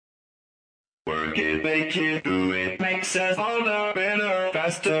work it, make it, do it. Makes us harder, better,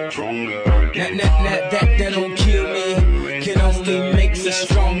 faster, stronger. That don't kill me, can only make us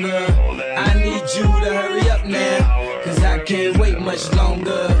stronger. I need you to hurry up now, cause I can't wait much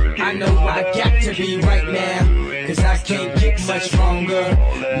longer. I know I got to be right now, cause I can't get much stronger.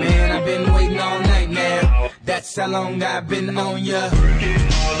 Man, I've been waiting all night now, that's how long I've been on ya.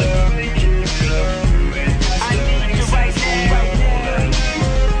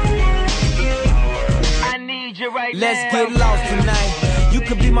 Let's get lost tonight. You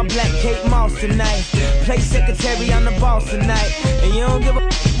could be my black Kate Moss tonight. Play secretary, I'm the boss tonight. And you don't give a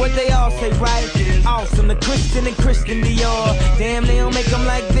what they all say, right? Awesome, the Christian and Christian Dior. Damn, they don't make them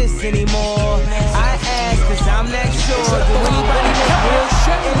like this anymore. I ask, cause I'm not sure. Do anybody make real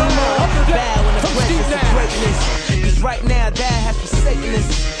shit anymore? Bad when the presence of greatness. Cause right now, that has forsaken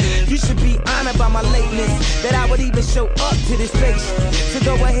us. You should be honored by my lateness, that I would even show up to this place. So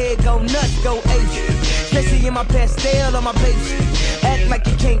go ahead, go nuts, go ace. Especially in my pastel on my page. Act like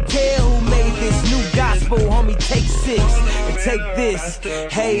you can't tell who made this new gospel, homie. Take 6 and take this,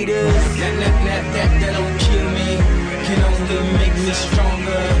 haters. That don't kill me, can only make me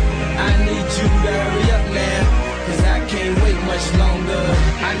stronger. I need you to hurry up now, cause I can't wait much longer.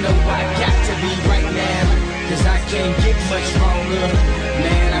 I know I got to be right now, cause I can't get much stronger.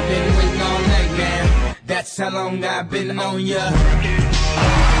 Man, I've been waiting all night now, that's how long I've been on ya.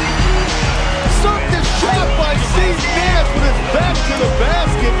 Circus shot by Steve Nash with his back to the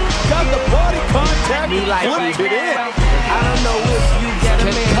basket. Got the body contact, flipped it in. I don't know if you get a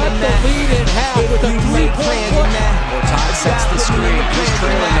man cut the lead in half with a three-point play. Well, Todd sets the screen. He's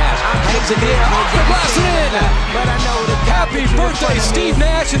trailing Nash. Hangs it in. Off the glass and in. Happy birthday, Steve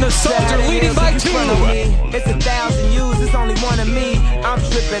Nash, and the Suns are leading by 2. It's 1,000 U's, it's only one of me. I'm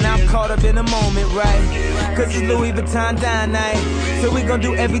tripping, I'm caught up in the moment, right? Cause it's Louis Vuitton dine night, so we gon'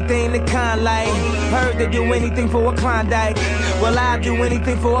 do everything the kind like. Heard they do anything for a Klondike. Well, I'll do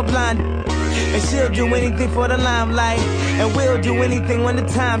anything for a blonde, and she'll do anything for the limelight, and we'll do anything when the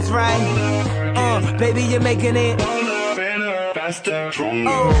time's right. Baby, you're making it Better, faster, stronger.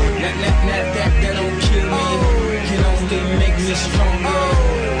 That don't kill me, can only make me stronger.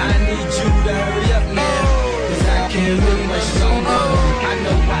 I need you to hurry up now, cause I can't wait much longer. I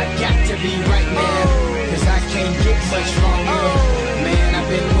know I got to be right now, cause I can't get much stronger. Man, I've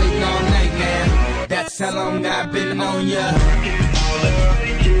been waiting all night now, that's how long I've been on ya.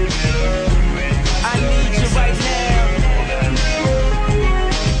 I need you right now,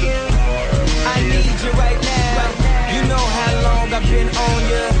 I need you right now. You know how long I've been on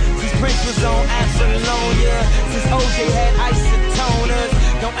ya, since Prince was on Apollonia, since OJ had isotoners.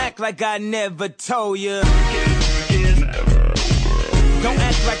 Don't act like I never told ya. Don't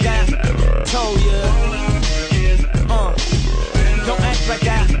act like I told ya. Don't act like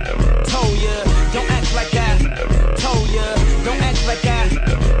I told ya. Don't act like I told ya. Don't act like I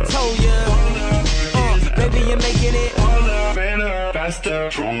told ya. Baby, you're making it Better,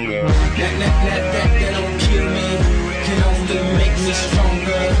 faster, stronger. That don't kill me, can only make me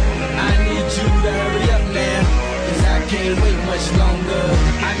stronger. I need you to hurry up now, cause I can't wait much longer.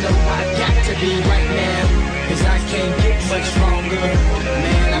 I know I got to be right now, cause I can't get much stronger.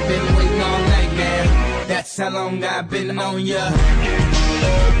 Man, I've been waiting all night now, that's how long I've been on ya. I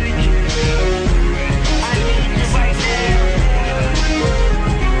need you right now,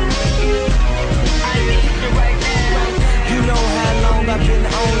 I need you right now. You know how long I've been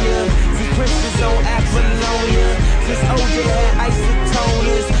on ya, since Prince was on Apollonia, since OJ had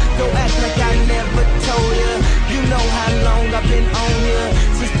isotoners. Don't act like I never told ya. You know how long I've been on ya,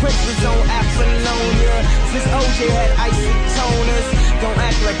 since Prince was on Apollonia, since OJ had